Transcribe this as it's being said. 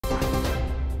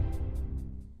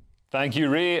Thank you,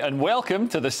 Ray, and welcome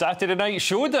to the Saturday Night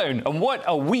Showdown. And what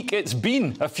a week it's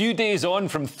been. A few days on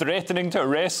from threatening to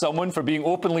arrest someone for being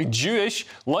openly Jewish,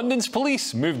 London's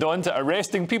police moved on to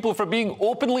arresting people for being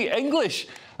openly English.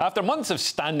 After months of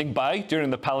standing by during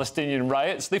the Palestinian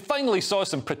riots, they finally saw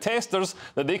some protesters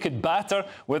that they could batter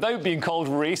without being called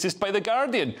racist by The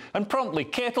Guardian, and promptly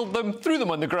kettled them, threw them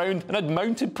on the ground, and had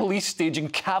mounted police staging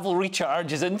cavalry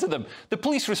charges into them. The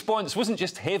police response wasn't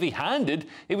just heavy-handed,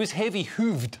 it was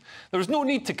heavy-hooved. There was no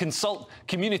need to consult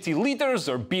community leaders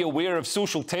or be aware of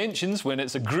social tensions when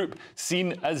it's a group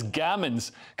seen as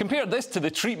gammons. Compare this to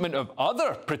the treatment of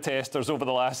other protesters over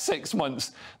the last 6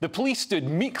 months. The police stood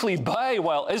meekly by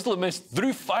while Islamists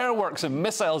threw fireworks and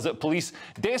missiles at police,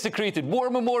 desecrated war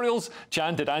memorials,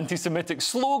 chanted anti-Semitic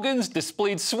slogans,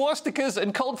 displayed swastikas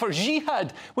and called for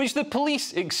jihad, which the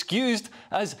police excused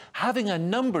as having a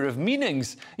number of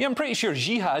meanings. Yeah, I'm pretty sure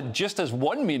jihad just has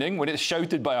one meaning when it's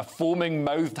shouted by a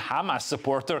foaming-mouthed Hamas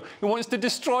supporter who wants to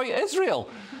destroy Israel.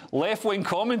 Left-wing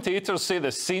commentators say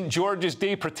the St. George's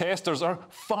Day protesters are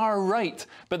far right,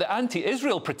 but the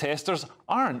anti-Israel protesters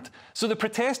aren't. So the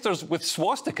protesters with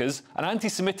swastikas and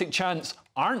anti-Semitic chants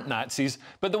aren't Nazis,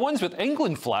 but the ones with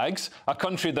England flags, a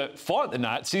country that fought the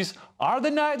Nazis, are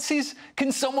the Nazis?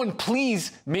 Can someone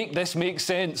please make this make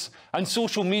sense? And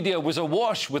social media was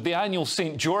awash with the annual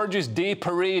St. George's Day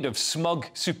parade of smug,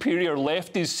 superior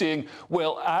lefties saying,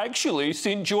 well, actually,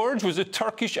 St. George was a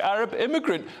Turkish Arab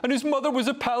immigrant and his mother was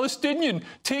a Palestinian.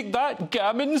 Take that,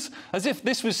 gammons! As if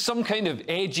this was some kind of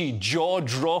edgy,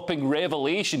 jaw-dropping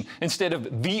revelation instead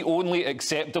of the only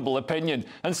acceptable opinion,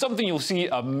 and something you'll see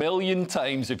a million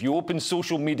times if you open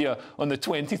social media on the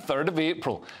 23rd of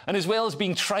April. And as well as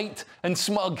being trite and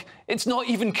smug, it's not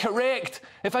even correct.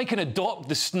 If I can adopt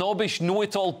the snobbish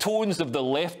know-it-all tones of the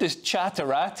leftist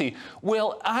chatterati,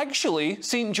 well, actually,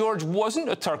 St. George wasn't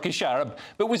a Turkish Arab,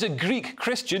 but was a Greek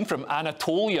Christian from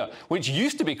Anatolia, which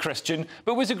used to be Christian,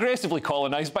 but was aggressively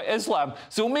colonized by Islam.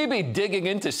 So maybe digging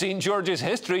into St. George's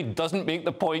history doesn't make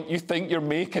the point you think you're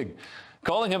making.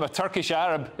 Calling him a Turkish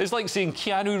Arab is like saying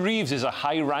Keanu Reeves is a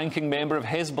high-ranking member of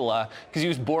Hezbollah because he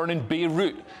was born in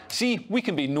Beirut. See, we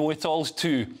can be know-it-alls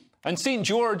too. And St.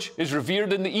 George is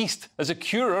revered in the East as a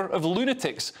curer of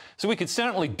lunatics, so we could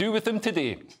certainly do with him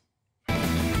today.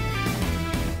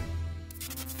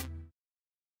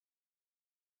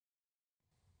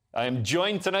 I am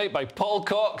joined tonight by Paul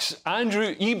Cox,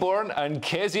 Andrew Eborn and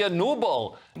Kezia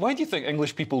Noble. Why do you think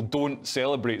English people don't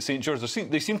celebrate St. George?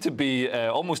 They seem to be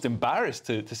almost embarrassed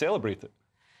to celebrate it.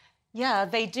 Yeah,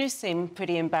 they do seem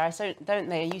pretty embarrassed, don't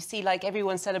they? You see, like,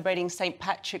 everyone celebrating St.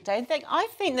 Patrick's Day. I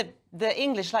think that the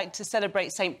English like to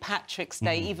celebrate St. Patrick's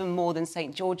Day even more than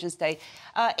St. George's Day.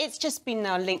 It's just been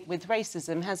now linked with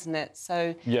racism, hasn't it?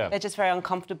 So yeah, they're just very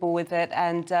uncomfortable with it,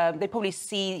 and they probably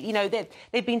see, you know,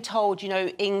 they've been told, you know,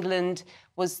 England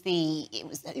was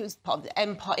it was part of the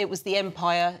empire. It was the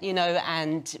empire, you know,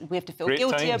 and we have to feel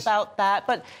guilty about that.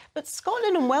 But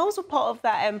Scotland and Wales were part of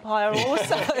that empire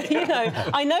also. You know,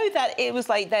 I know that it was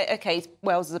like that. Okay,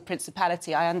 Wales is a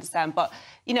principality. I understand, but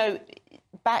you know,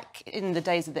 back in the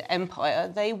days of the empire,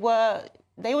 they were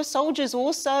soldiers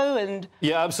also, and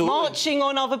yeah, absolutely, marching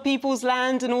on other people's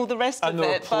land and all the rest of it. And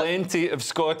there were plenty of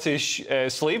Scottish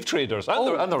slave traders, and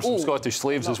there were some Scottish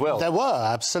slaves as well. There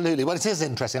were, absolutely. Well, it is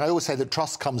interesting. I always say that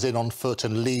trust comes in on foot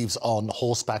and leaves on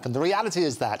horseback, and the reality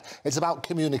is that it's about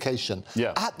communication.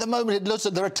 Yeah. At the moment, it looks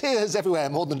like there are tears everywhere,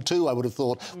 more than two, I would have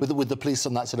thought, with the police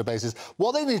on that sort of basis.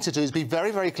 What they need to do is be very,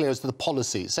 very clear as to the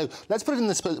policy. So let's put it in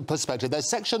this perspective. There's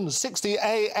Section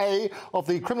 60AA of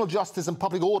the Criminal Justice and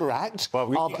Public Order Act.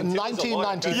 Well, of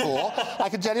 1994. I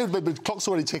can tell you, the clock's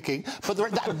already ticking, but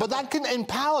that can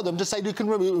empower them to say you can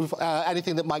remove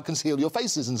anything that might conceal your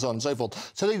faces and so on and so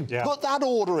forth. So they put that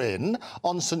order in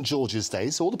on St. George's Day,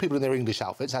 so all the people in their English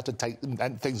outfits had to take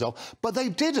things off, but they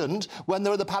didn't when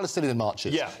there were the Palestinian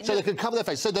marches. Yeah. So they could cover their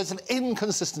face. So there's an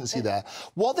inconsistency there.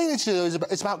 What they need to do is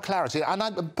it's about clarity, and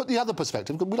I put the other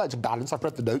perspective, because we like to balance, I've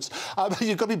read the notes,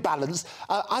 you've got to be balanced.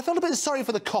 I felt a bit sorry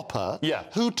for the copper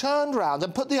who turned around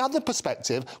and put the other perspective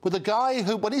with a guy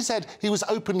who, when he said he was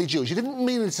openly Jewish, he didn't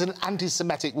mean it in an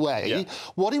anti-Semitic way. Yeah.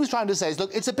 What he was trying to say is,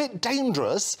 look, it's a bit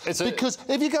dangerous because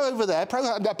if you go over there,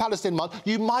 pro-Palestinian,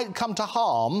 you might come to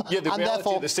harm. Yeah, the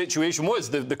reality of the situation was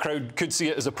the crowd could see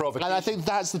it as a provocation. And I think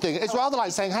that's the thing. It's rather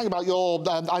like saying, hang about your,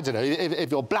 I don't know, if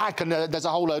you're black and there's a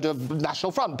whole load of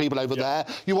National Front people over there,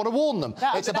 you want to warn them.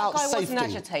 It's about safety. That guy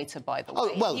was an agitator, by the way.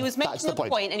 Oh, well, he was making a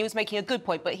point, and he was making a good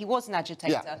point, but he was an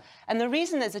agitator. Yeah. And the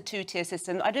reason there's a two-tier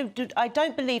system, I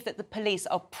don't believe that the police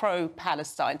are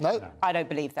pro-Palestine. No. I don't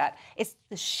believe that. It's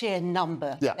the sheer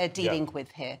number they're dealing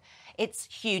with here. it's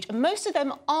huge. And most of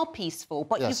them are peaceful,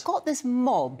 but you've got this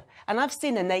mob, and I've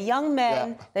seen them, they're young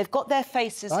men, they've got their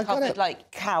faces covered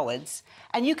like cowards,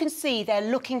 and you can see they're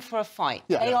looking for a fight.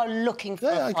 They are looking for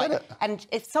a fight. And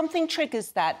if something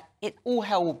triggers that, all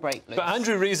hell will break loose. But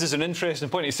Andrew raises an interesting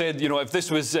point. He said, you know, if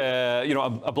this was, you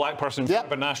know, a black person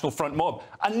from a National Front mob,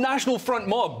 a National Front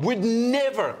mob would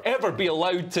never, ever be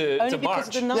allowed to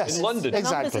march in London. The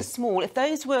numbers are small. If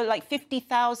those were like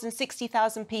 50,000,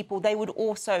 60,000 people, they would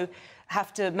also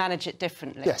have to manage it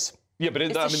differently. Yes. Yeah, but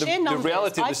the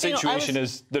reality of the situation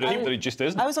is that it just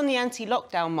isn't. I was on the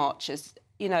anti-lockdown marches,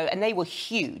 you know, and they were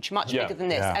huge, much bigger than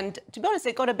this. And to be honest,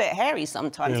 it got a bit hairy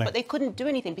sometimes, but they couldn't do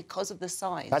anything because of the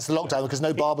size. That's the lockdown, because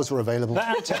no barbers were available.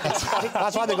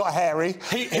 That's why they got hairy.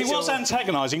 He was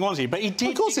antagonising, wasn't he? But he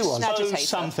did expose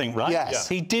something, right? Yes.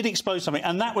 He did expose something,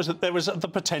 and that was that there was the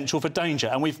potential for danger.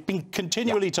 And we've been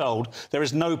continually told there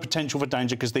is no potential for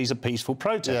danger because these are peaceful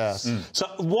protests. So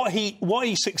what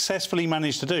he successfully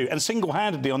managed to do, and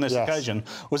single-handedly on this occasion,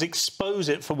 was expose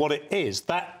it for what it is.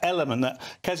 That element that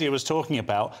Kezia was talking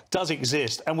about does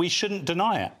exist, and we shouldn't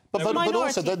deny it. But also,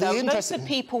 most of the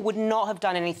people would not have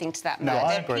done anything to that man. No,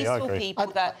 I They're agree, peaceful people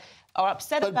that are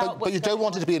upset about But you don't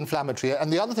want it to be inflammatory.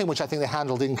 And the other thing which I think they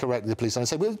handled incorrectly, the police, and I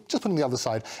say, we're just putting the other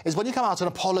side, is when you come out and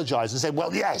apologise and say,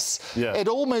 well, yes, it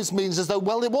almost means as though,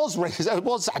 well, it was racist, it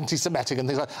was anti-Semitic and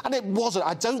things like that. And it wasn't.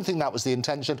 I don't think that was the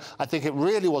intention. I think it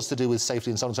really was to do with safety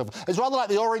and so on and so forth. It's rather like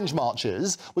the orange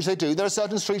marches, which they do. There are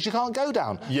certain streets you can't go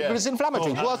down. But it's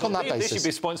inflammatory. Work on that basis. They should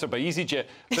be sponsored by EasyJet.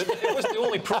 But it wasn't the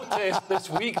only protest this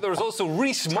week. There was also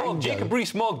Rees-Mogg, Jacob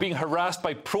Rees-Mogg, being harassed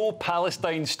by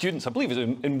pro-Palestine students. I believe it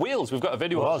was in Wales. We've got a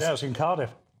video of it. Yeah, it was in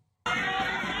Cardiff.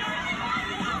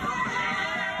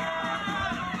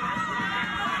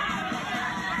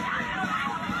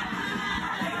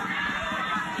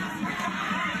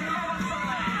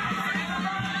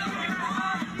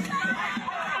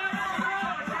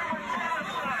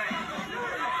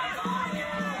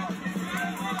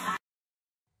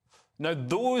 Now,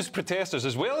 those protesters,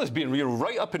 as well as being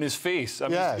right up in his face, I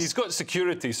mean, he's got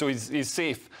security, so he's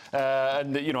safe.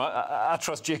 And, you know, I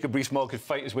trust Jacob Rees-Mogg could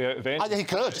fight his way out of any. He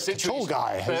could. Tall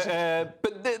guy.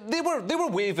 But they were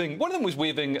waving. One of them was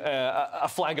waving a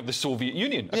flag of the Soviet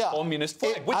Union, a communist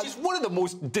flag, which is one of the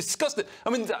most disgusting.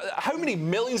 I mean, how many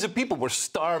millions of people were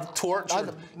starved,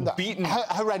 tortured, beaten?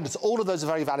 Horrendous. All of those are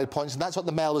very valid points, and that's what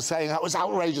the Mail was saying. That was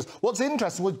outrageous. What's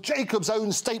interesting was Jacob's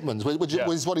own statement, which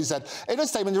was what he said. In a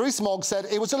statement, Rees-Mogg said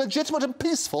it was a legitimate and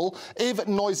peaceful, if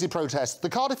noisy, protest. The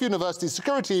Cardiff University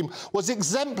security team was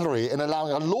exemplary in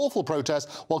allowing a lawful protest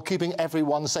while keeping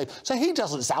everyone safe. So he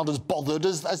doesn't sound as bothered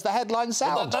as the headlines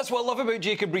sound. Well, that's what I love about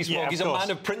Jacob Rees-Mogg. He's a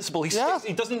man of principle. He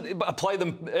doesn't apply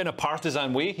them in a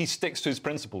partisan way. He sticks to his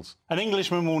principles. An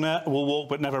Englishman will walk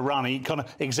but never run. He kind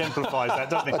of exemplifies that,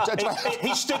 doesn't he?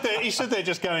 He stood there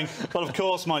just going, well, of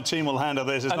course my team will handle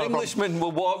this. An Englishman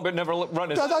will walk but never run.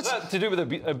 Is that to do with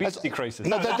a obesity crisis?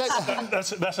 No,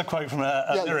 that's a quote from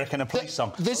a lyric in a police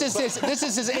song. This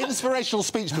is his inspirational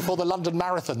speech before the London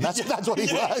Marathon. That's what he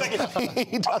does. He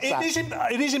does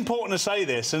that. It is important to say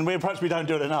this, and perhaps we don't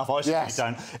do it enough. I certainly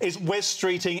don't. Is Wes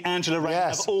Streeting, Angela Rayner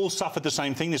have all suffered the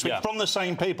same thing this week from the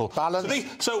same people. Balance.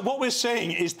 So what we're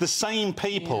seeing is the same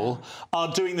people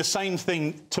are doing the same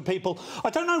thing to people.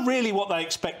 I don't know really what they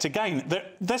expect to gain.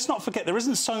 Let's not forget there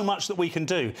isn't so much that we can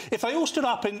do. If they all stood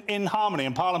up in harmony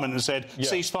in Parliament and said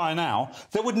ceasefire now,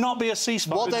 there would not be a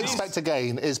ceasefire. What they expect to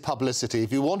gain is publicity.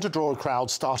 If you want to draw a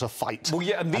crowd, start a fight. Well,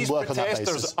 and these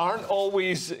protesters aren't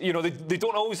always, you know, they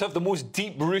don't always have the most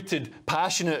deep-rooted,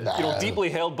 passionate, you know, deeply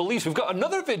held beliefs. We've got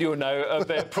another video now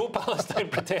of pro-Palestine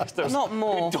protesters. Not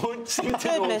more. Who don't seem to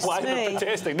know why they're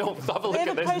protesting. No, have a look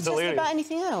at this. It's hilarious. About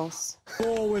anything else?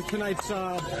 Goal with tonight's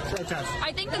protest?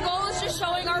 I think the goal is just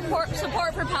showing our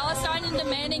support for Palestine and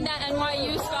demanding that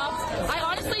NYU stops. I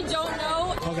honestly don't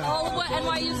know all of what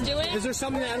NYU's doing. Is there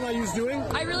something that NYU's doing?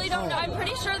 I really don't know. I'm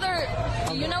pretty sure they're...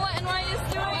 Do you know what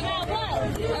NYU's doing? About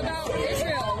what? About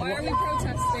Israel. Why are we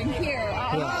protesting here?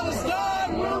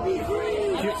 Palestine will be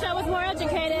free! I wish I was more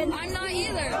educated. I'm not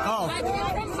either. I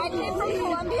came from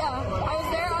Columbia. I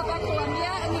was there up at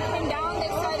Columbia, and we came down. They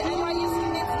said NYU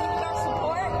students needed our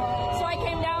support. So I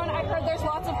came down. I heard there's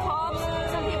lots of cops.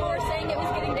 Some people were saying it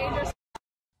was getting dangerous.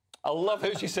 I love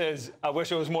how she says, I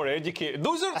wish I was more educated.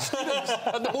 Those are students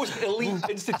at the most elite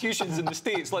institutions in the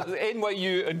States, like the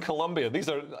NYU and Columbia. These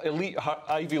are elite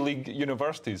Ivy League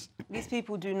universities. These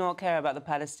people do not care about the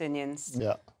Palestinians.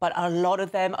 Yeah. but a lot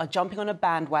of them are jumping on a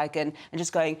bandwagon and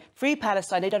just going, free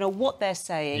Palestine. They don't know what they're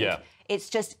saying. Yeah. It's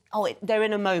just, they're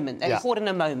in a moment. They're caught in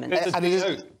a moment. And it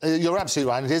is, you're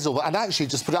absolutely right, it is all. And actually,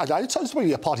 just put it out, I told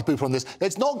maybe a party pooper on this,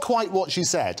 it's not quite what she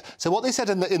said. So what they said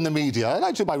in the media, and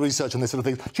I did my research on this sort of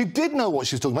thing, she did know what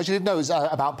she was talking about. She did know it was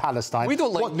about Palestine. We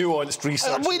don't like nuanced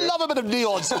research. We love a bit of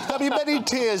nuance. There'll be many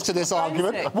tears to this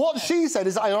argument. What she said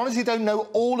is, I honestly don't know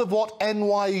all of what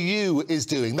NYU is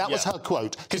doing. That was her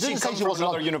quote. Because she came from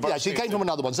another university. Yeah, she came from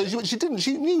another one. So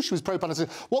she knew she was pro-Palestine.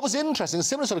 What was interesting, a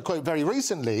similar sort of quote very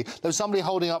recently, there was somebody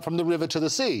holding up from the river to the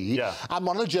sea, and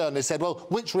one of the journalists said, well,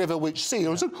 which river, which sea? And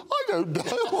I said, I don't know.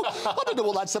 I don't know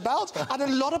what that's about. And a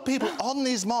lot of people on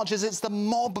these marches, it's the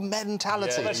mob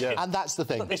mentality, and that's the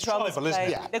thing. It's tribal, isn't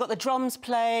it? Yeah. They've got the drums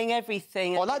playing,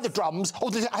 everything. Oh, I like the drums.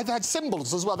 Oh, I've had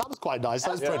cymbals as well. That was quite nice.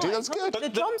 That's pretty. That's good. The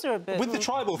drums are a bit... With the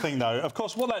tribal thing, though, of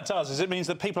course, what that does is it means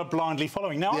that people are blindly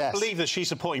following. Now, I believe that she's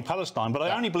supporting Palestine, but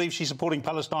I only believe she's supporting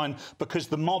Palestine because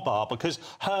the mob are, because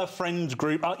her friend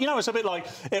group are. You know, it's a bit like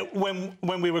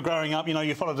when we were growing up, you know,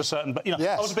 you followed a certain... But, you know,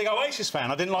 I was a big Oasis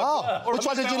fan. I didn't like... Which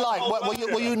one did you like?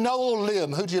 Were you Noel or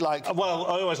Liam? Who do you like? Well,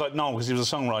 I always liked Noel because he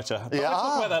was a songwriter. But we'll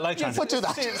talk about that later. We'll do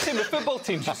that. Same with football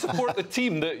teams. You support the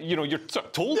team that, you know, you're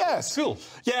told. Yes. Cool.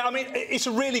 Yeah, I mean, it's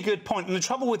a really good point. And the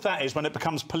trouble with that is when it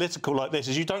becomes political like this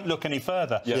is you don't look any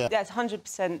further. Yeah, it's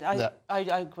 100%. I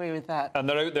agree with that. And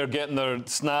they're out there getting their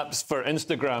snaps for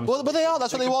Instagram. Well, but they are.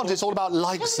 That's what they want. It's all about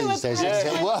likes these days.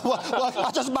 Well,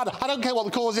 it doesn't matter. I don't care what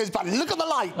the cause is, but look at the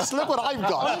likes. Look what I've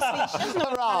got. Honestly,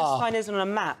 Palestine isn't on a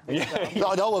map.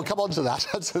 No, we'll come on to that.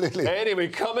 Absolutely. Anyway,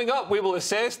 coming up, we will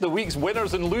assess the week's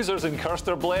winners and losers in Kearse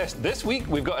or Blessed. This week,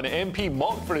 we've got an MP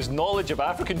mocked for his knowledge of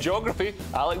African geography,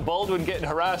 Alec Baldwin getting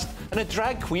harassed, and a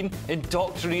drag queen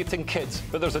indoctrinating kids.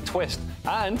 But there's a twist.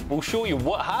 And we'll show you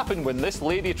what happened when this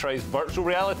lady tries virtual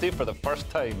reality for the first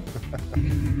time.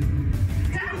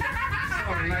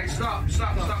 Sorry, mate. Stop.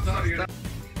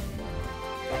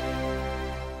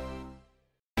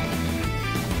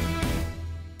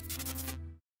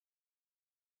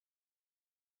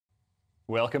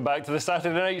 Welcome back to the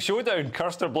Saturday Night Showdown.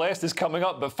 Kearse or Blessed is coming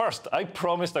up, but first, I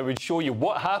promised I would show you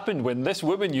what happened when this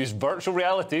woman used virtual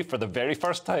reality for the very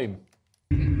first time.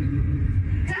 Sorry,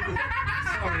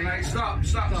 mate. Stop. Now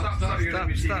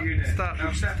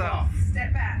step off.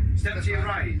 Step back. Step to your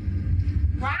right.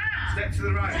 Wow. Step to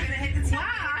the right. You're gonna hit the top.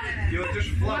 Wow. You'll just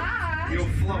float. Wow. You'll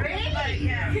float. Really?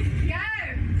 Yeah. Go.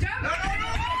 Jump.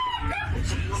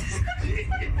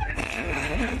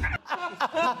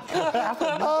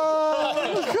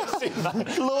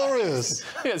 Glorious.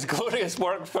 Yeah, it's glorious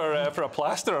work for a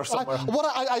plaster or somewhere.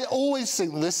 I always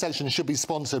think that this section should be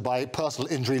sponsored by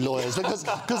personal injury lawyers because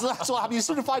that's what happens. You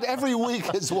sort of find every week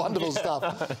it's wonderful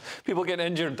stuff. People get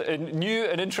injured in new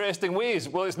and interesting ways.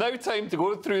 Well, it's now time to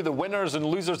go through the winners and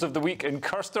losers of the week in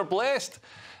Kearse or Blessed.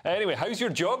 Anyway, how's your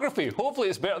geography? Hopefully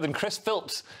it's better than Chris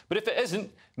Philps. But if it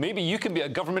isn't, maybe you can be a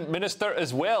government minister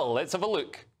as well. Let's have a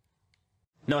look.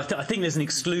 No, I think there's an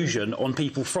exclusion on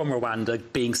people from Rwanda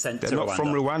being sent to Rwanda. They're not from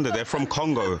Rwanda, they're from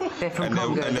Congo. They're from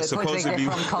Congo. And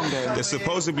they're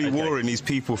supposedly warring these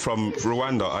people from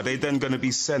Rwanda. Are they then going to be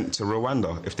sent to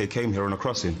Rwanda if they came here on a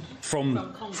crossing?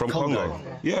 From Congo?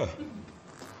 Yeah.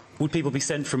 Would people be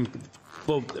sent from...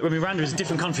 Well, I mean, Rwanda is a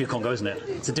different country of Congo, isn't it?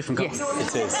 It's a different country.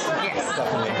 Yes. It is. Yes,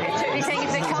 definitely. You're saying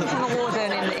if they come from a war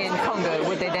zone in Congo,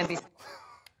 would they then be...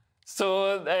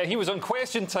 So he was on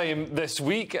Question Time this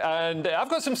week, and I've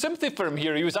got some sympathy for him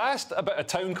here. He was asked about a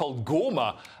town called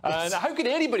Goma, and how could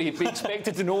anybody be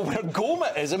expected to know where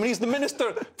Goma is? I mean, he's the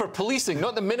Minister for Policing,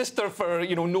 not the Minister for,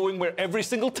 you know, knowing where every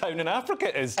single town in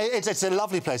Africa is. It's a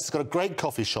lovely place. It's got a great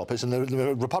coffee shop. It's in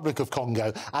the Republic of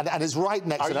Congo, and it's right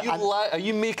next to it. Are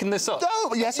you making this up?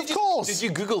 No, yes, of course. Did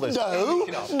you Google this?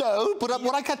 No, but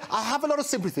what I have a lot of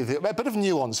sympathy, a bit of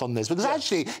nuance on this, because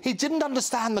actually he didn't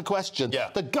understand the question.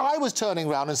 The guy was turning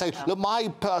around and saying, look, my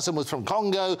person was from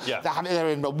Congo, they're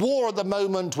in a war at the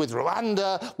moment with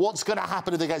Rwanda, what's going to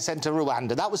happen if they get sent to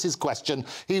Rwanda? That was his question.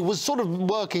 He was sort of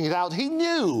working it out. He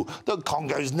knew that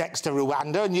Congo's next to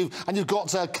Rwanda, and you've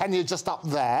got Kenya just up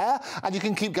there, and you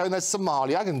can keep going, there's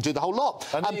Somalia, I can do the whole lot.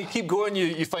 And then you keep going,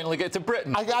 you finally get to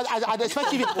Britain.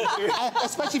 Especially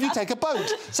if you take a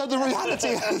boat. So the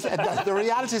reality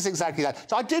is exactly that.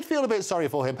 So I did feel a bit sorry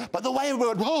for him, but the way we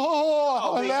went,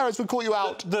 hilarious, we caught you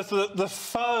out. The the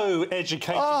faux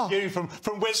educated view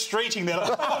from West Streeting there.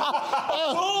 Like,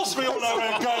 of course we all know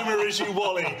where Goma is, you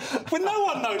Wally. But no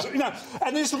one knows, you know.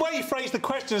 And it's the way he phrased the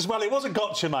question as well. It was a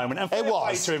gotcha moment. And fair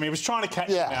play to him, he was trying to catch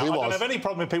him out. I don't have any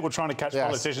problem with people trying to catch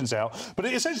politicians out. But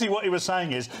essentially what he was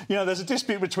saying is, you know, there's a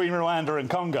dispute between Rwanda and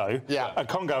Congo. Yeah. And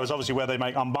Congo is obviously where they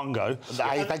make umbongo.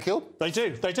 Thank you. They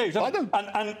do. I know.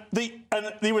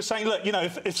 And he was saying, look, you know,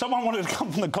 if someone wanted to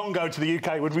come from the Congo to the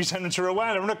UK, would we send them to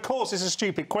Rwanda? And of course, it's a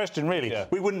stupid question, really. Yeah.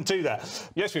 We wouldn't do that.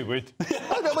 Yes, we would.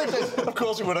 Of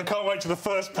course we would. I can't wait to the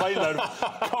first plane load of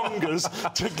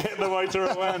Congos to get their way to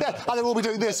Rwanda. And they'll all be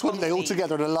doing this, wouldn't they, all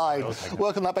together in a line,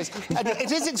 work on that base. And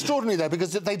it is extraordinary, though,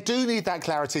 because they do need that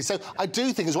clarity. So I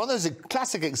do think it's one of those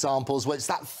classic examples where it's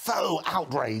that faux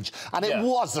outrage, and it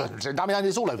wasn't. I mean,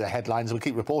 it's all over the headlines, and we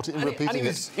keep repeating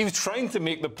it. He was trying to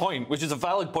make the point, which is a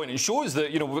valid point. It shows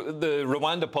that, you know, the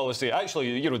Rwanda policy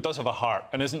actually, you know, does have a heart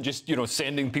and isn't just, you know,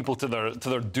 sending people to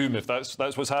their doom if that's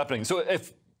what's happening. So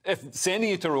if sending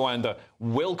you to Rwanda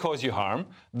will cause you harm,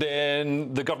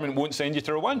 then the government won't send you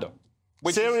to Rwanda.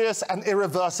 Serious and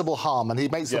irreversible harm, and he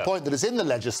makes the point that it's in the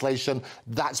legislation.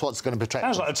 That's what's going to protect.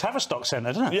 Sounds like a Tavistock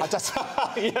centre, doesn't it?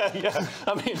 Yeah.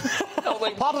 I mean,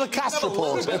 like, part of the cast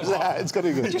report. It's going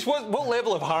to be good. Just what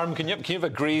level of harm can you have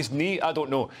a grazed knee? I don't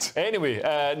know. Anyway,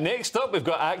 next up we've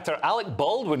got actor Alec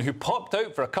Baldwin, who popped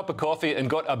out for a cup of coffee and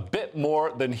got a bit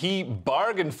more than he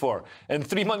bargained for. In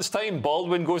 3 months' time,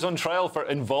 Baldwin goes on trial for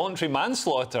involuntary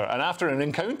manslaughter, and after an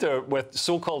encounter with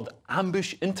so-called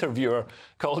ambush interviewer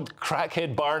called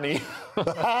Crackhead Barney.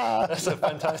 That's a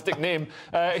fantastic name.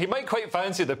 He might quite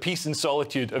fancy the peace and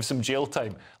solitude of some jail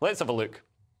time. Let's have a look.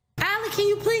 Alec, can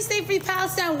you please say Free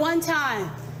Palestine one time?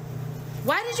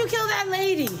 Why did you kill that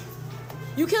lady?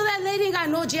 You killed that lady and got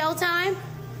no jail time?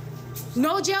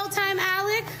 No jail time,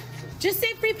 Alec? Just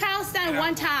say Free Palestine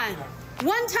one time.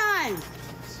 One time.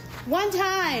 One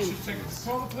time.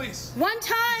 Call the police. One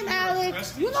time, Alec.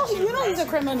 You know he's a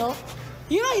criminal.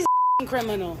 You know he's a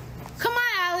criminal. Come on,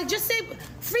 Alec, just say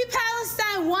Free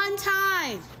Palestine one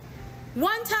time.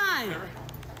 One time.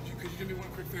 Could you do me one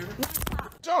quick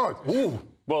favor? Ooh.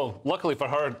 Well, luckily for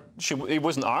her, he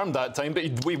wasn't armed that time, but he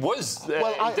did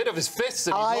have his fists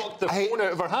and he knocked the phone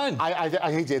out of her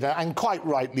hand. He did, and quite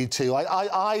rightly too.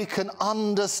 I can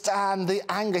understand the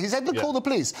anger. He said, call the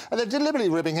police, and they're deliberately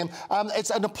ribbing him. It's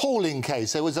an appalling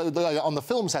case. It was on the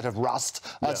film set of Rust.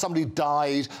 Somebody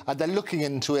died, and they're looking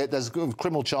into it. There's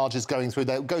criminal charges going through.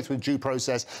 They'll go through due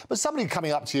process. But somebody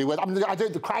coming up to you with, I mean, the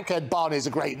Crackhead Barney is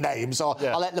a great name, so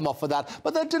I'll let them off for that.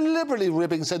 But they're deliberately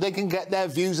ribbing so they can get their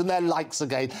views and their likes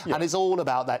again. And it's all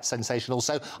about that sensational.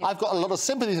 So I've got a lot of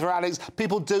sympathy for Alex.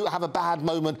 People do have a bad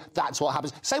moment. That's what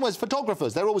happens. Same as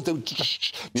photographers. They're always do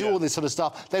all this sort of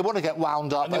stuff. They want to get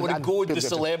wound up. And they want to goad the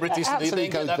celebrities so they then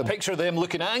get that picture of them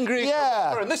looking angry.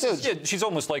 Yeah. And this is, she's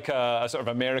almost like a sort of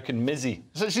American Mizzy.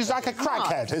 So she's like a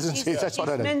crackhead, isn't she? That's what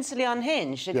I know. She's mentally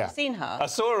unhinged. Have you seen her? I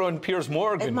saw her on Piers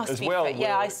Morgan as well.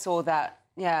 Yeah, I saw that.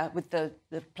 Yeah, with the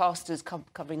plasters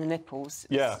covering the nipples.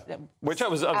 Yeah, which I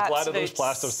was glad of those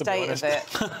plasters, to be honest.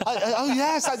 Oh,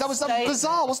 yes, that was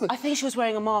bizarre, wasn't it? I think she was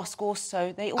wearing a mask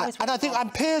also. They always and I think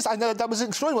Piers, I know that was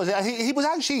extraordinary, wasn't it? He was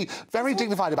actually very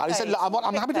dignified about it. He said, look,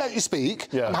 I'm happy to let you speak.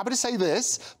 Yeah. I'm happy to say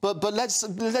this, but let's...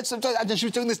 And then she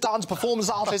was doing this dance performance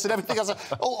artist and everything. I was like,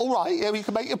 all right, yeah, you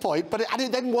can make your point. But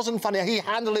it then wasn't funny. He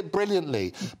handled it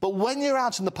brilliantly. But when you're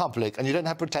out in the public and you don't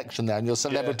have protection there and you're a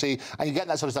celebrity and you get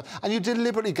that sort of stuff, and you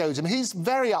deliberately go to him, he's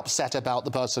very upset about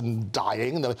the person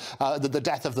dying, the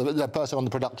death of the person on the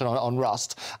production on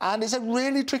Rust, and it's a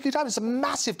really tricky time. It's a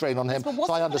massive drain on him,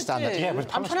 so I understand that. Yeah,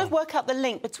 I'm trying to work out the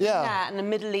link between that and the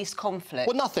Middle East conflict.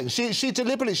 Well, nothing. She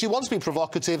deliberately, she wants to be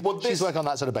provocative. Well, she's working on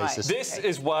that sort of basis. Right. This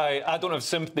is why I don't have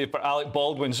sympathy for Alec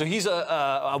Baldwin. So he's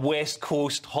a West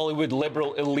Coast Hollywood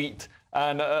liberal elite.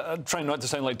 And I'm trying not to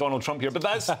sound like Donald Trump here, but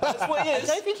that's what he is.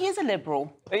 I don't think he is a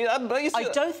liberal. I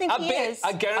don't think he is.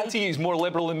 I guarantee he's more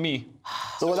liberal than me.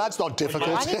 Well, that's not difficult.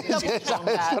 I need to double check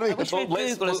that.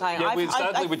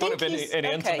 Sadly, we don't have any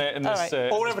internet in this.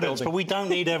 Or evidence, but we don't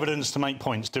need evidence to make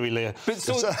points, do we, Leah? But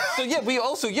so yeah, we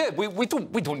also we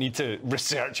don't need to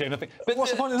research anything. But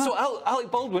what's the point of that? So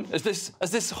Alec Baldwin, as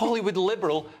this Hollywood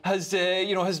liberal, has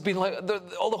been like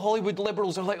all the Hollywood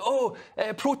liberals are like,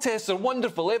 protests are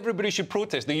wonderful. Everybody should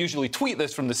protest. They usually tweet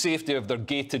this from the safety of their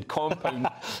gated compound.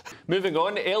 Moving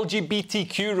on,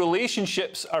 LGBTQ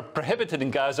relationships are prohibited in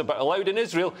Gaza, but allowed in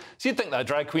Israel, so you'd think that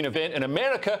drag queen event in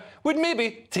America would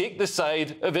maybe take the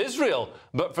side of Israel.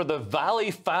 But for the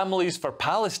Valley Families for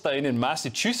Palestine in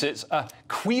Massachusetts, a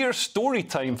queer story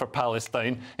time for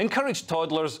Palestine encouraged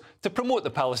toddlers to promote the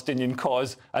Palestinian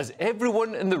cause as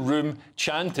everyone in the room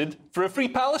chanted for a free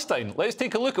Palestine. Let's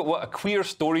take a look at what a queer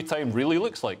story time really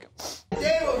looks like.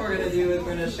 Today what we're going to do is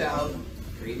we're going to shout,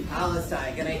 "Free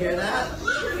Palestine." Can I hear that?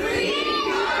 Free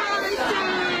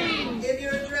Palestine! If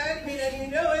you're a drag queen and you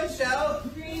know it, shout,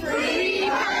 "Free Palestine!"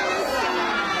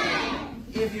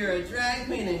 If you're a drag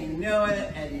queen and you know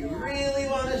it and you really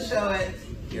want to show it,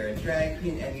 if you're a drag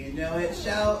queen and you know it,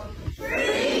 shout,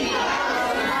 "Free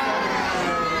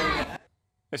Palestine!"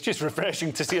 It's just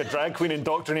refreshing to see a drag queen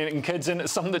indoctrinating kids into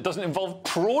something that doesn't involve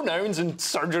pronouns and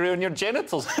surgery on your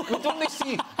genitals. I mean, don't they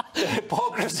see the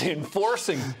hypocrisy in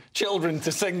forcing children to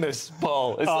sing this,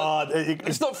 Paul?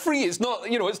 It's not free. It's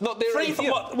not, you know, it's not their idea.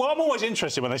 Well, I'm always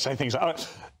interested when they say things like,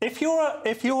 if you're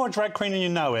a drag queen and you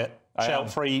know it,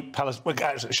 shout free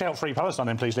Palestine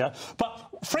then, please, Leo. But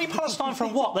free Palestine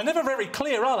from what? They're never very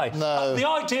clear, are they? No. The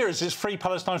idea is it's free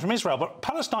Palestine from Israel, but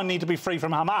Palestine need to be free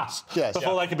from Hamas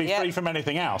before they can be free from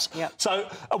anything else. So,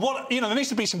 there needs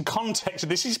to be some context to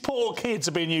this. These poor kids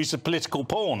are being used as political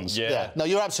pawns. No,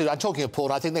 you're absolutely... I'm talking of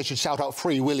porn. I think they should shout out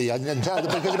 "Free Willy"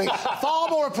 because it'd be far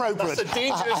more appropriate. That's a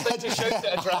dangerous thing to shout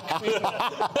at a drag queen.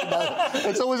 No,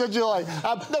 it's always a joy.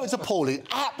 No, it's appalling.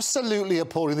 Absolutely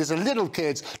appalling. These are little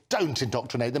kids. Don't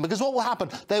indoctrinate them, because what will happen?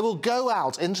 They will go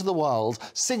out into the world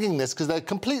singing this because they're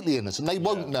completely innocent. They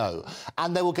won't know,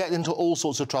 and they will get into all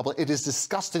sorts of trouble. It is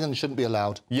disgusting and shouldn't be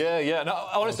allowed. And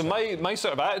honestly, my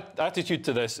sort of attitude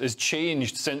to this has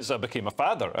changed since I became a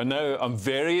father, and now I'm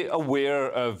very aware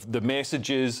of the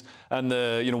messages and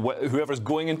the whoever's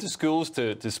going into schools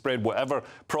to spread whatever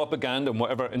propaganda and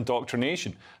whatever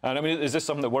indoctrination. And I mean, is this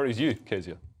something that worries you,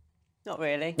 Kezia? Not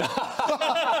really.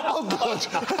 Oh, good.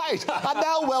 Right, and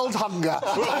now world hunger.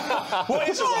 What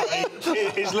is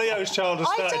it, is Leo's child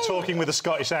has started talking with a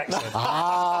Scottish accent.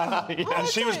 And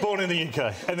she was born in the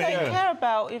UK. I don't care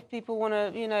about if people want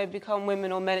to, become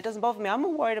women or men. It doesn't bother me. I'm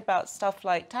more worried about stuff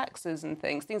like taxes and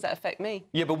things that affect me.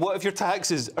 Yeah, but what if your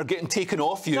taxes are getting taken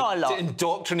off you to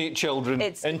indoctrinate children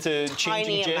into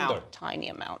changing gender? Tiny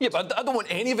amount. Yeah, but I don't want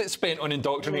any of it spent on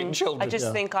indoctrinating children. I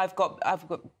just think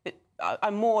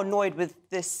I'm more annoyed with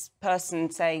this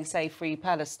person saying, "Say Free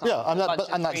Palestine." Yeah, and that's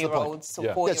the point. So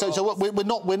we're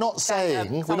not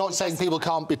saying people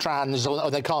can't be trans or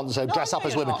they can't dress up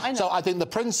as women. So I think the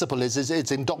principle is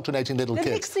it's indoctrinating little kids.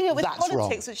 Mixing it with that's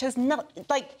politics, wrong. which has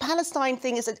Palestine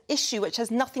thing is an issue which has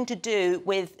nothing to do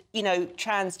with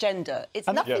transgender. It's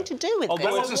nothing to do with.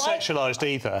 It wasn't sexualised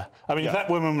either. I mean, if that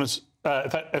woman was.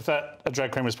 If a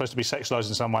drag queen was supposed to be sexualised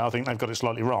in some way, I think they've got it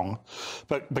slightly wrong.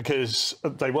 But because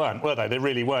they weren't, were they? They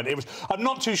really weren't. I'm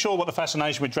not too sure what the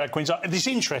fascination with drag queens are. It's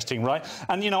interesting, right?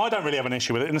 And, I don't really have an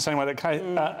issue with it in the same way that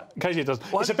Kezia does.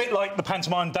 What? It's a bit like the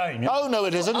pantomime dame. Oh, no,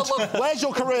 it isn't. Where's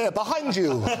your career? Behind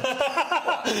you.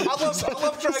 I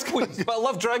love drag queens, but I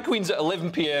love drag queens at 11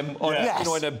 p.m.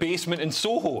 in a basement in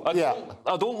Soho. I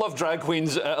don't love drag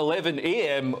queens at 11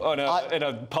 a.m. in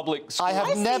a public school. I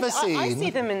have never seen... I see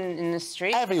them in the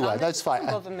street. Everywhere, that's fine.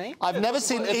 Doesn't bother me. I've never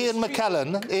seen Ian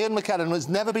McKellen. Ian McKellen has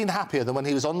never been happier than when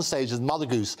he was on the stage as Mother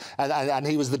Goose, and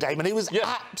he was the dame, and he was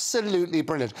absolutely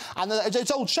brilliant. And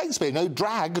it's old Shakespeare,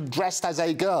 drag dressed as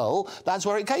a girl. That's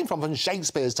where it came from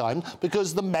Shakespeare's time,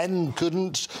 because the men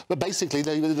couldn't. But basically,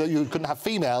 you couldn't have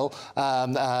female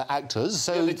actors,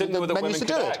 so they didn't know that men women used to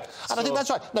do could it. act, And I think that's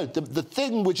right. No, the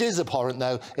thing which is abhorrent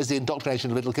though is the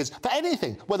indoctrination of little kids for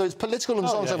anything, whether it's political and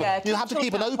so on and so forth. You have to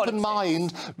keep an open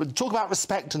mind. Talk about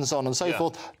respect and so on and so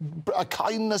forth,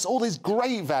 kindness, all these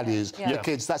great values for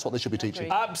kids. That's what they should be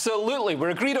teaching. Absolutely. We're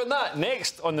agreed on that.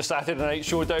 Next on the Saturday Night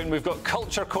Showdown, we've got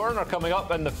Culture Corner coming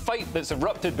up and the fight that's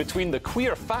erupted between the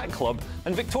Queer Fat Club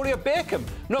and Victoria Beckham.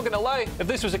 Not going to lie, if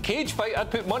this was a cage fight, I'd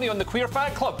put money on the Queer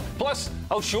Fat Club. Plus,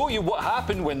 I'll show you what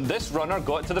happened when this runner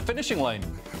got to the finishing line.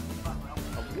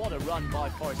 And what a run by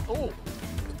Forrest. Oh!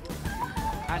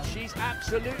 And she's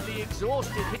absolutely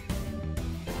exhausted.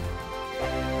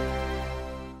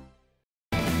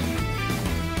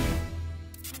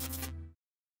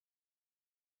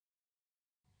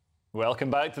 Welcome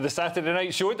back to the Saturday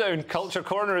Night Showdown. Culture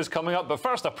Corner is coming up, but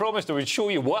first I promised I would show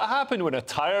you what happened when a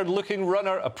tired-looking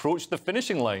runner approached the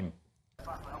finishing line.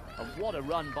 And what a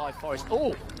run by Forrest.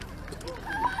 Oh!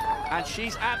 And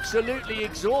she's absolutely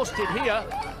exhausted here.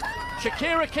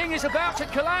 Shakira King is about to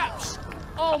collapse.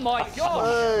 Oh, my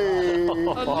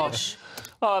gosh. Hey.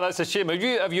 Oh, that's a shame.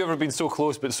 Have you ever been so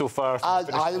close but so far?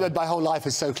 My whole life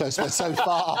is so close but so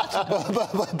far.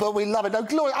 but we love it. No,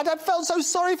 Gloria, I felt so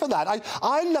sorry for that.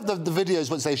 I love the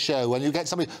videos which they show when you get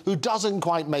somebody who doesn't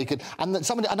quite make it and then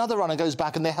another runner goes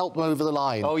back and they help them over the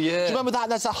line. Oh, yeah. Do you remember that?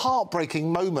 That's a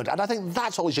heartbreaking moment, and I think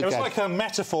that's what we should get. It was like a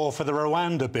metaphor for the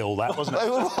Rwanda bill, that, wasn't it? It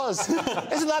was.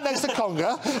 Isn't that next to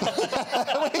Congo?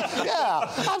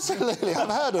 Yeah, absolutely. I've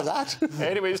heard of that.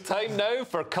 Anyway, it's time now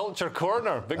for Culture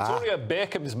Corner. Victoria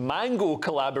Beckham's Mango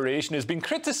collaboration has been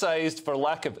criticised for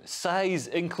lack of size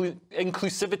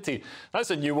inclusivity.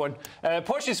 That's a new one.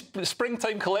 Posh's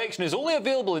springtime collection is only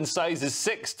available in sizes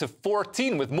 6 to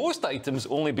 14, with most items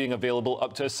only being available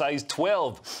up to a size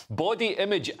 12. Body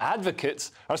image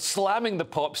advocates are slamming the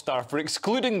pop star for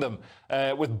excluding them,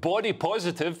 with body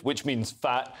positive, which means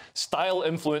fat, style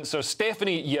influencer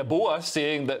Stephanie Yeboah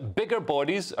saying that bigger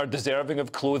bodies are deserving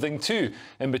of clothing too,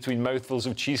 in between mouthfuls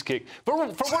of cheesecake. For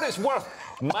what it's worth,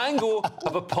 Mango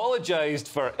have apologised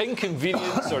for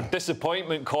inconvenience or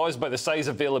disappointment caused by the size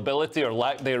availability or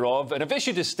lack thereof, and have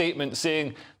issued a statement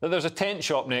saying that there's a tent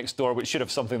shop next door which should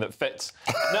have something that fits.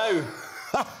 Now,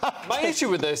 my issue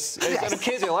with this is, and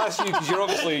Casey, I'll ask you because you're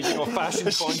obviously, you know,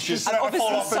 fashion conscious. And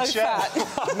obviously so fat.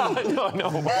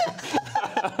 No.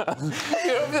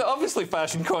 You're obviously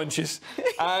fashion conscious,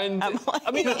 and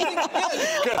I mean,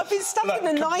 I've been stuck in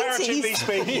the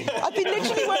 90s. I've been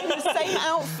literally wearing the same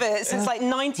outfit since like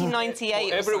 1998.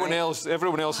 Well,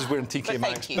 everyone else is wearing TK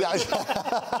Maxx.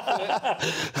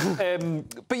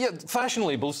 But yeah, fashion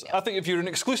labels. I think if you're an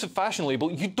exclusive fashion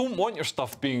label, you don't want your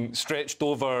stuff being stretched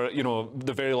over, you know,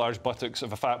 the very large buttocks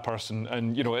of a fat person,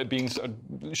 and you know it being sort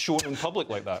of shown in public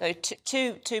like that.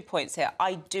 So two points here.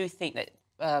 I do think that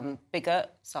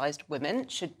bigger-sized women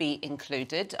should be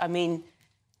included. I mean,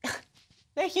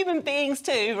 they're human beings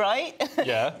too, right?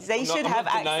 Yeah. They should have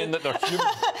access. Denying that they're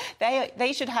human.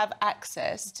 They should have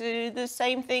access to the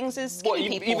same things as skinny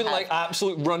people even have. like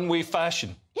absolute runway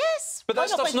fashion. Yes. But that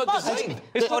stuff's not designed.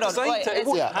 It's not designed to. It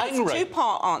won't hang right.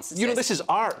 Two-part answer. You know, this is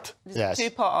art. There's a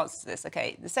two-part answer to this.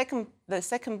 Okay. The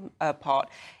second part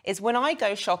is when I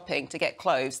go shopping to get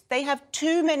clothes, they have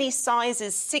too many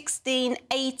sizes: 16,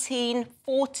 18,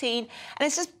 14, and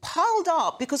it's just piled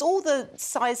up because all the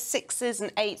size 6s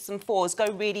and 8s and 4s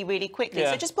go really, really quickly.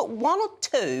 Yeah. So just put one or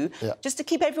two, just to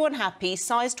keep everyone happy,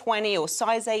 size 20 or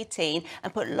size 18,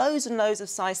 and put loads and loads of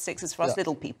size 6s for us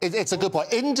little people. It's a good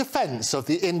point. In defence of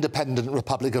the independent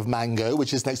Republic of Mango,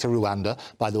 which is next to Rwanda,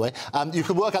 by the way, you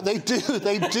can work out they do.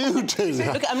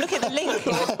 Look, I'm looking at the link.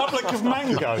 Republic of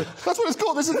Mango. That's what it's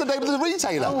called. This is the name of the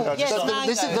retailer. Oh, yes,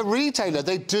 this is the retailer.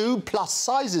 They do plus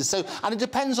sizes, so and it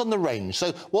depends on the range.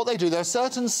 So what they do, there are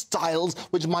certain styles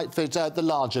which might fit the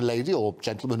larger lady or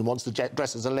gentleman who wants to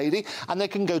dress as a lady, and they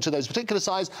can go to those particular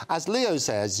size. As Leo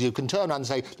says, you can turn around and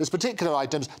say there's particular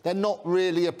items they're not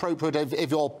really appropriate if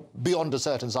you're beyond a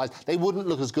certain size. They wouldn't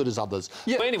look as good as others.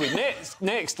 Yeah. But anyway,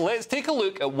 next, let's take a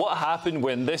look at what happened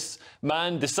when this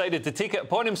man decided to take it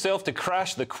upon himself to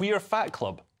crash the Queer Fat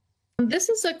Club. This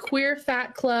is a Queer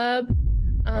Fat Club.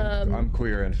 I'm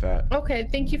queer and fat. Okay,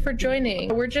 thank you for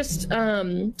joining. We're just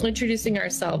introducing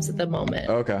ourselves at the moment.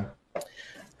 Okay.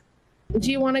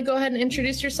 Do you want to go ahead and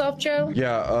introduce yourself, Joe?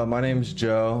 Yeah, my name's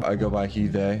Joe. I go by he,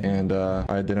 they, and I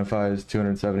identify as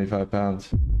 275 pounds.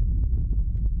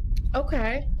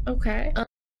 Okay.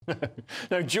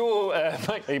 Now, Joe,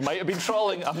 he might have been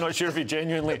trolling. I'm not sure if he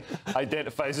genuinely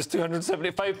identifies as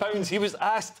 275 pounds. He was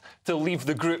asked to leave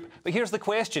the group. But here's the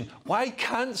question. Why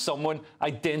can't someone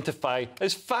identify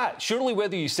as fat? Surely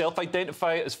whether you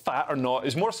self-identify as fat or not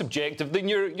is more subjective than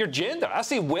your gender. I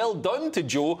say well done to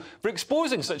Joe for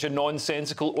exposing such a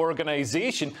nonsensical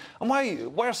organisation. And why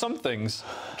are some things,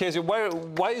 Casey,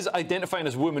 why is identifying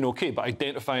as a woman OK, but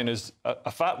identifying as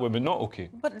a fat woman not OK?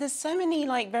 But there's so many,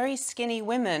 like, very skinny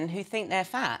women who think they're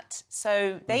fat,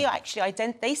 so they actually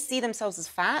they see themselves as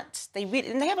fat.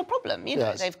 And they have a problem, you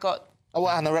know. They've got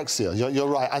anorexia. You're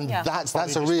right, and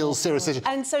that's a real serious issue.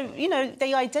 And so, you know,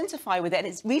 they identify with it, and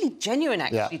it's really genuine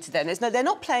actually to them. They're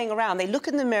not playing around. They look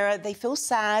in the mirror, they feel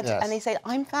sad, and they say,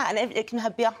 "I'm fat," and it can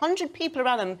be 100 people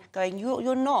around them going,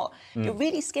 "You're not. You're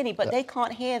really skinny," but they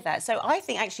can't hear that. So I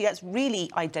think actually that's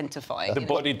really identifying. The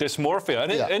body dysmorphia,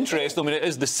 and interesting. I mean, it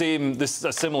is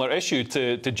a similar issue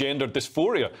to gender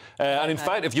dysphoria. And in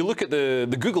fact, if you look at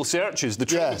the Google searches, the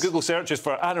trend of Google searches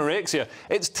for anorexia,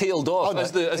 it's tailed off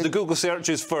as the Google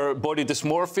searches for body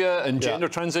dysmorphia and gender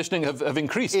transitioning have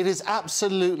increased. It is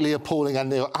absolutely appalling,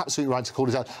 and you're absolutely right to call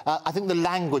it out. I think the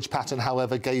language pattern,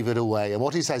 however, gave it away. And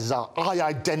what he says is, I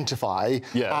identify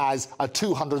as a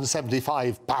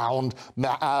 275-pound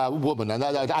woman.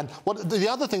 And what the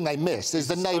other thing they missed is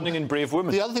the name. Stunning and brave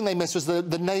woman. The other thing they missed was the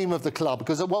name of the club,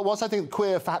 because whilst I think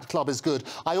Queer Fat Club is good,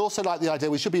 I also like the idea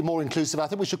we should be more inclusive. I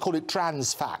think we should call it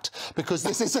Trans Fat, because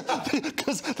this is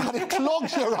because that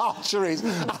clogs your arteries. I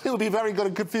think it would be very good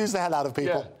and confuse the hell out of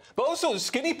people. Yeah. But also,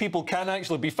 skinny people can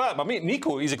actually be fat. My mate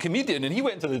Nico, he's a comedian, and he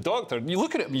went to the doctor. And you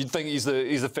look at him, you'd think he's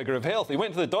the figure of health. He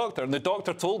went to the doctor, and the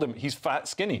doctor told him he's fat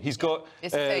skinny. He's got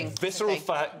visceral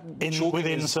fat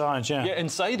within inside, Yeah,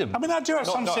 inside him. I mean, I do have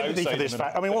some sympathy for this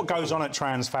fact. I mean, what goes on at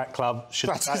Trans Fat Club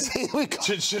should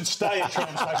stay at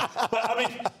Trans Fat. But I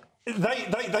mean,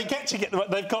 they get together.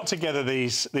 They've got together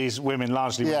these women,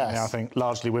 largely women. I think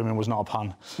largely women was not a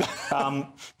pun.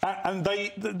 And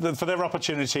they for their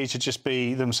opportunity to just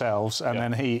be themselves, and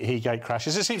then he gate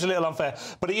crashes. It seems a little unfair,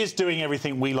 but he is doing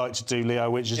everything we like to do, Leo,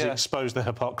 which is expose the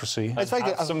hypocrisy. It's very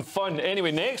good. Some fun.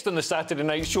 Anyway, next on the Saturday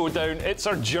Night Showdown, it's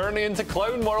our journey into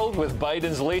clown world with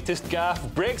Biden's latest gaffe.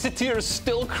 Brexiteers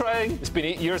still crying. It's been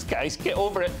 8 years, guys. Get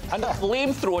over it. And a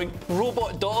flame-throwing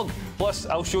robot dog. Plus,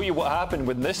 I'll show you what happened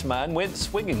when this man went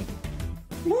swinging.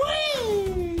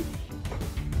 Whee!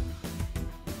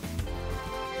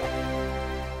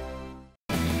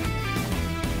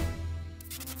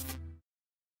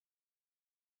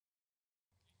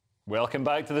 Welcome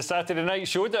back to the Saturday Night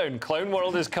Showdown. Clown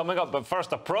World is coming up, but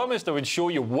first I promised I would show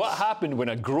you what happened when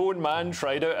a grown man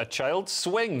tried out a child's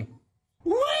swing.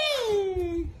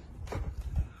 Whee!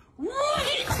 Whee!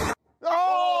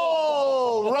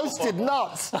 Oh, roasted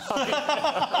nuts.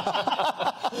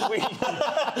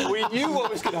 we knew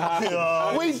what was going to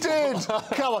happen. We did.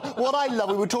 Come on. What I love,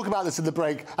 we were talking about this in the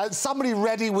break, somebody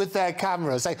ready with their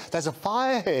camera saying, there's a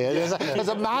fire here, there's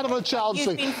a man on a child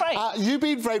swing. You've been framed. You've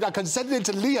been framed. I can send it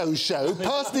into Leo's show.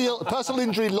 Personal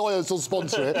injury lawyers will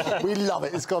sponsor it. We love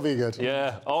it. It's got to be good.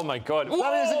 Yeah. Oh, my God.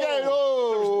 That is again. Oh.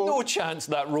 There's no chance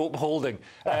that rope holding.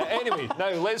 Anyway, now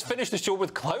let's finish the show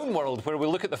with Clown World, where we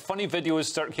look at the funny videos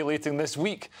circulating this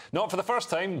week. Not for the first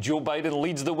time, Joe Biden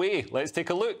leads the way. Let's take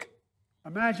a look.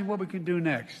 Imagine what we can do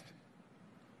next.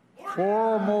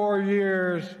 4 more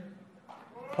years.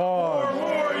 Pause. 4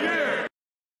 more years.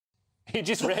 He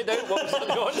just read out what was on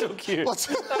the auto cue. That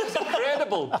was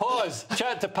incredible. Pause.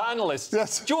 Chat to panellists.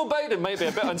 Yes. Joe Biden might be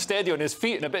a bit unsteady on his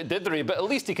feet and a bit dithery, but at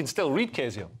least he can still read,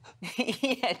 Kezia.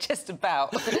 Yeah, just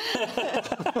about.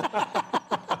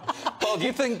 Paul, do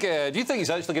you think he's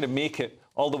actually going to make it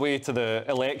all the way to the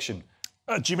election?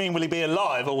 Do you mean will he be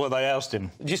alive, or will they oust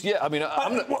him? Just I mean,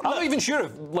 I'm not even sure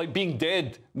if being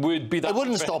dead would be that. It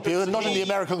wouldn't stop you, not in the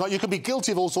American. You can be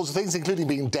guilty of all sorts of things, including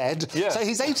being dead. Yeah. So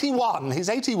he's 81. He's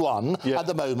 81 at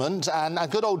the moment, and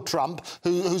good old Trump,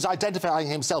 who's identifying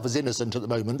himself as innocent at the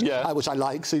moment, which I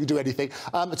like. So you can do anything.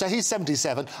 So he's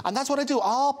 77, and that's what I do.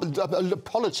 Our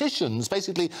politicians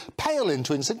basically pale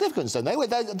into insignificance, don't they?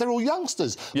 They're all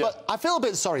youngsters. Yeah. But I feel a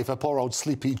bit sorry for poor old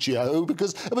Sleepy Joe,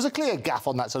 because it was a clear gaffe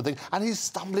on that sort of thing, and he's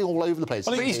stumbling all over the place.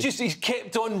 Well, he's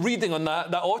kept on reading on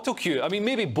that auto cue. I mean,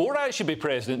 maybe Borat should be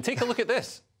president. Take a look at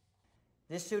this.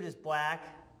 This suit is black.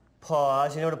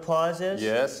 Pause. You know what a pause is?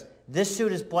 Yes. This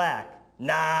suit is black.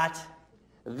 Not.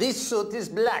 This suit is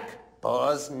black.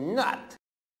 Pause. Not.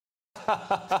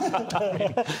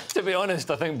 To be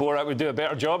honest, I think Borat would do a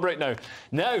better job right now.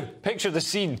 Now, picture the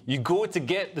scene. You go to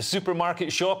get the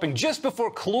supermarket shopping just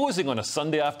before closing on a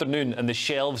Sunday afternoon and the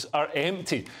shelves are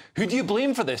empty. Who do you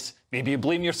blame for this? Maybe you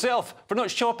blame yourself for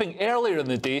not shopping earlier in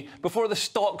the day before the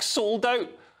stock sold out.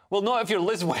 Well, not if you're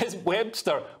Liz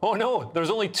Webster. Oh, no, there's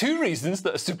only 2 reasons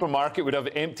that a supermarket would have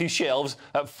empty shelves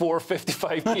at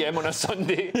 4:55 p.m. on a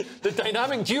Sunday. The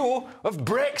dynamic duo of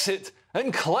Brexit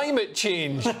and climate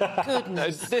change.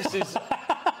 Goodness.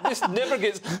 This never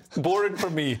gets boring for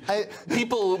me.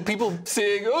 People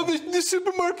saying, oh, the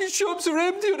supermarket shops are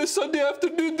empty on a Sunday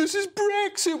afternoon. This is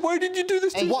Brexit. Why did you do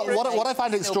this to me? What I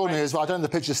find extraordinary is, well, I don't know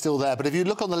if the picture's still there, but if you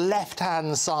look on the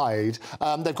left-hand side,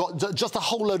 they've got just a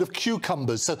whole load of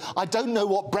cucumbers. So I don't know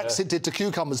what Brexit did to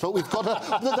cucumbers, but we've got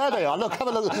there they are. Look, have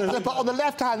a look. But on the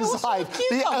left-hand side,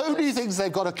 the only things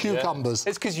they've got are cucumbers.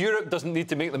 It's because Europe doesn't need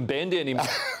to make them bendy anymore.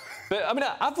 But I mean,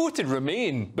 I voted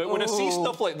Remain, but when I see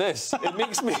stuff like this, it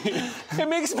makes me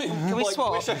wish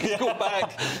I could go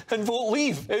back and vote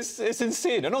Leave. It's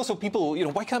insane. And also, people,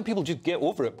 why can't people just get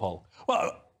over it, Paul?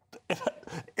 Well,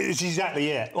 it's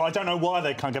exactly it. Well, I don't know why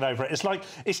they can't get over it.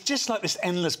 It's just like this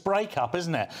endless breakup,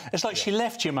 isn't it? It's like she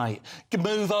left you, mate.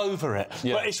 Move over it.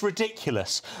 Yeah. But it's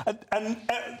ridiculous. And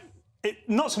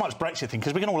not so much Brexit thing,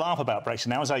 because we can all laugh about Brexit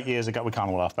now. It was 8 years ago. We can't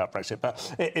all laugh about Brexit,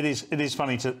 but it is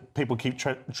funny to people keep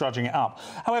trudging it up.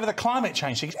 However, the climate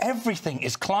change thing, everything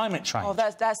is climate change. Oh,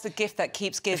 that's the gift that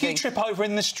keeps giving. If you trip over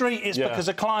in the street, it's because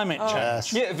of climate change.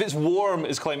 Yes. Yeah, if it's warm,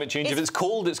 it's climate change. If it's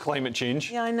cold, it's climate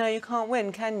change. Yeah, I know, you can't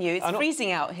win, can you? It's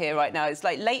freezing out here right now. It's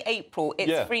like late April,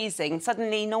 it's freezing.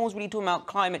 Suddenly, no one's really talking about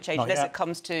climate change unless it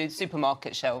comes to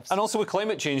supermarket shelves. And also with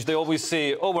climate change, they always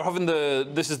say, oh, we're having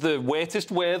this is the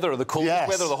wettest weather, or the coldest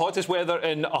weather, the hottest weather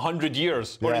in 100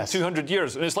 years, or in 200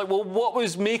 years. And it's like, well, what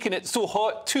was making it so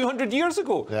hot 200 years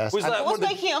ago? Yes. Was that, what's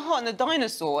making it hot in the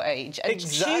dinosaur age? And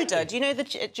exactly. Tudor, do you know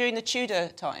during the Tudor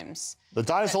times? The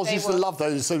dinosaurs used to love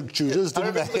those Tudors,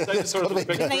 didn't they?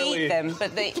 They eat them,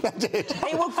 but they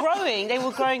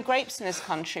were growing grapes in this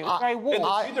country. It was very warm. In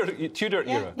the Tudor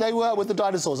era. They were with the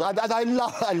dinosaurs. I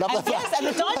love that. Yes, and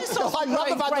the dinosaurs. I love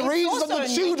the fact the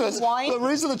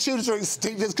reason the Tudors are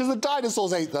extinct is because the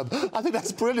dinosaurs ate them. I think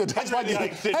that's brilliant. That's why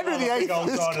Henry VIII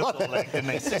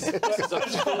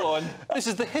This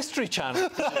is the History Channel.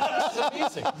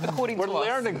 This is amazing. We're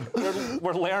learning.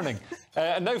 We're learning.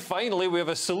 And now, finally, we have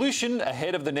a solution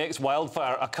ahead of the next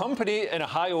wildfire. A company in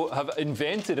Ohio have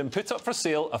invented and put up for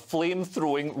sale a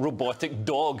flame-throwing robotic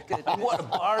dog. What a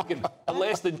bargain! At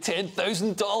less than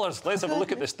 $10,000. Let's have a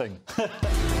look at this thing.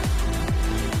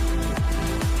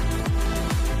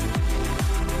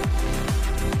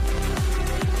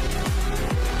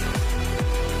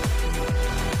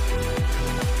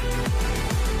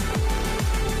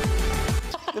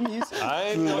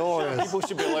 I'm not sure people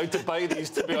should be allowed to buy these,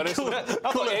 to be honest. I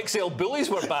thought XL bullies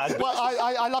were bad. Well,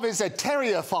 I love it. It's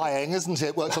terrifying, isn't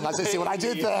it? Works on that. See what I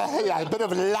did there? Yeah, a bit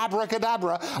of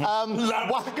labracadabra.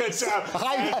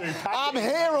 I'm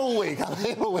here all week.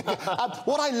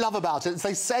 What I love about it is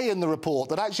they say in the report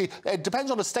that actually it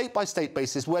depends on a state-by-state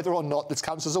basis whether or not this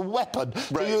counts as a weapon.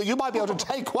 Right. So you might be able to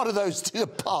take one of those to the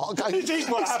park. This is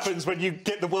what happens when you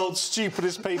get the world's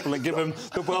stupidest people and give them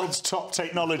the world's top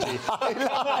technology.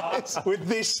 With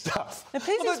this stuff. Now,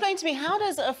 please explain to me, how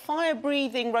does a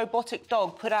fire-breathing robotic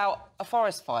dog put out a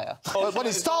forest fire? Well,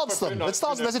 it starts them. It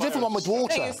starts them. There's a different one with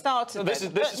water. It started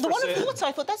the one with water,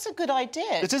 I thought that's a good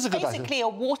idea. It is a good idea. Basically a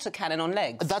water cannon on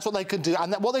legs. That's what they can do.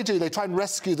 And what they do, they try and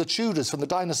rescue the Tudors from the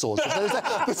dinosaurs.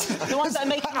 The ones that are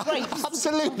making grapes.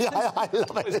 Absolutely. I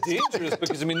love it. It's dangerous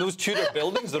because, I mean, those Tudor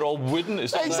buildings, they're all wooden.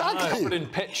 It's exactly. Covered in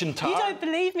pitch and tar. You don't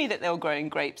believe me that they were growing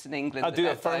grapes in England? I do.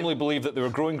 I firmly believe that they were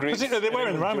growing grapes. They were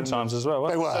in Roman times as well.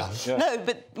 They were. Yeah. No,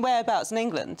 but whereabouts in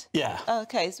England? Yeah.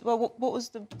 OK, so, well, what was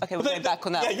the... OK, we're going back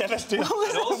on that. Yeah, let's do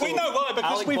that. We know why,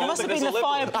 because we must have been the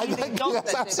fire-breathing dog.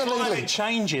 Yes, absolutely. It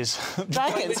changes.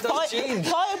 Dragons.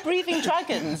 Fire-breathing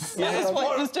dragons. Yeah. That's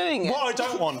what was doing it. What I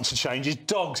don't want to change is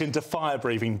dogs into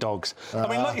fire-breathing dogs. I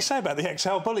mean, like you say about the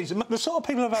XL bullies, the sort of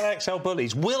people who have had XL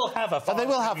bullies will have a fire. They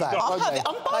will have that.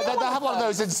 They'll have one of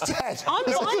those instead. I'm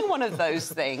buying one of those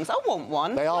things. I want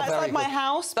one. They are very good. My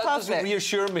house. That doesn't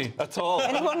reassure me at all.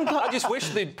 I just wish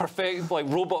they'd perfect like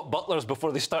robot butlers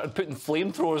before they started putting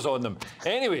flamethrowers on them.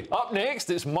 Anyway, up next,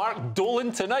 it's Mark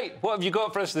Dolan Tonight. What have you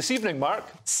got for us this evening, Mark?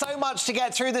 So much to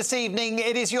get through this evening.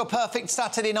 It is your perfect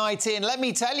Saturday night in. Let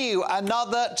me tell you,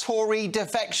 another Tory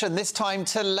defection, this time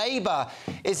to Labour.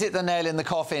 Is it the nail in the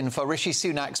coffin for Rishi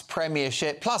Sunak's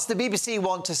premiership? Plus, the BBC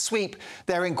want to sweep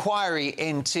their inquiry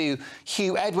into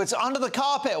Hugh Edwards under the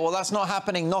carpet. Well, that's not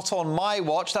happening, not on my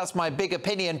watch. That's my big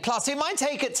opinion. Plus, in my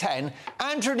take at 10,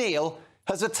 Andrew Neil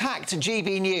has attacked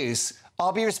GB News.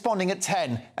 I'll be responding at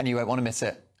 10, and you won't want to miss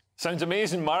it. Sounds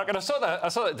amazing, Mark. And I saw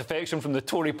that defection from the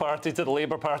Tory party to the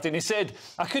Labour Party, and he said,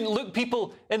 I couldn't look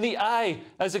people in the eye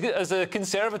as a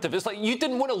Conservative. It's like, you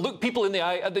didn't want to look people in the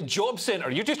eye at the job centre.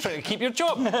 You're just trying to keep your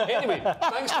job. Anyway,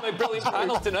 thanks to my brilliant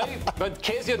panel tonight. But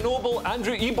Kezia Noble,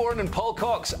 Andrew Eborn and Paul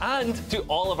Cox, and to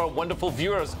all of our wonderful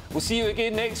viewers. We'll see you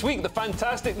again next week. The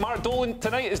fantastic Mark Dolan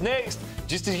Tonight is next,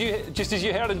 just as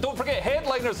you heard. And don't forget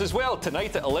Headliners as well,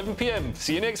 tonight at 11 p.m.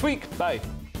 See you next week. Bye.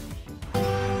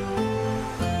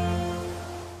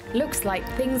 Looks like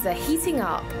things are heating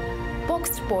up.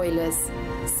 Boxed boilers,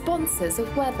 sponsors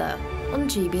of weather on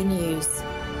GB News.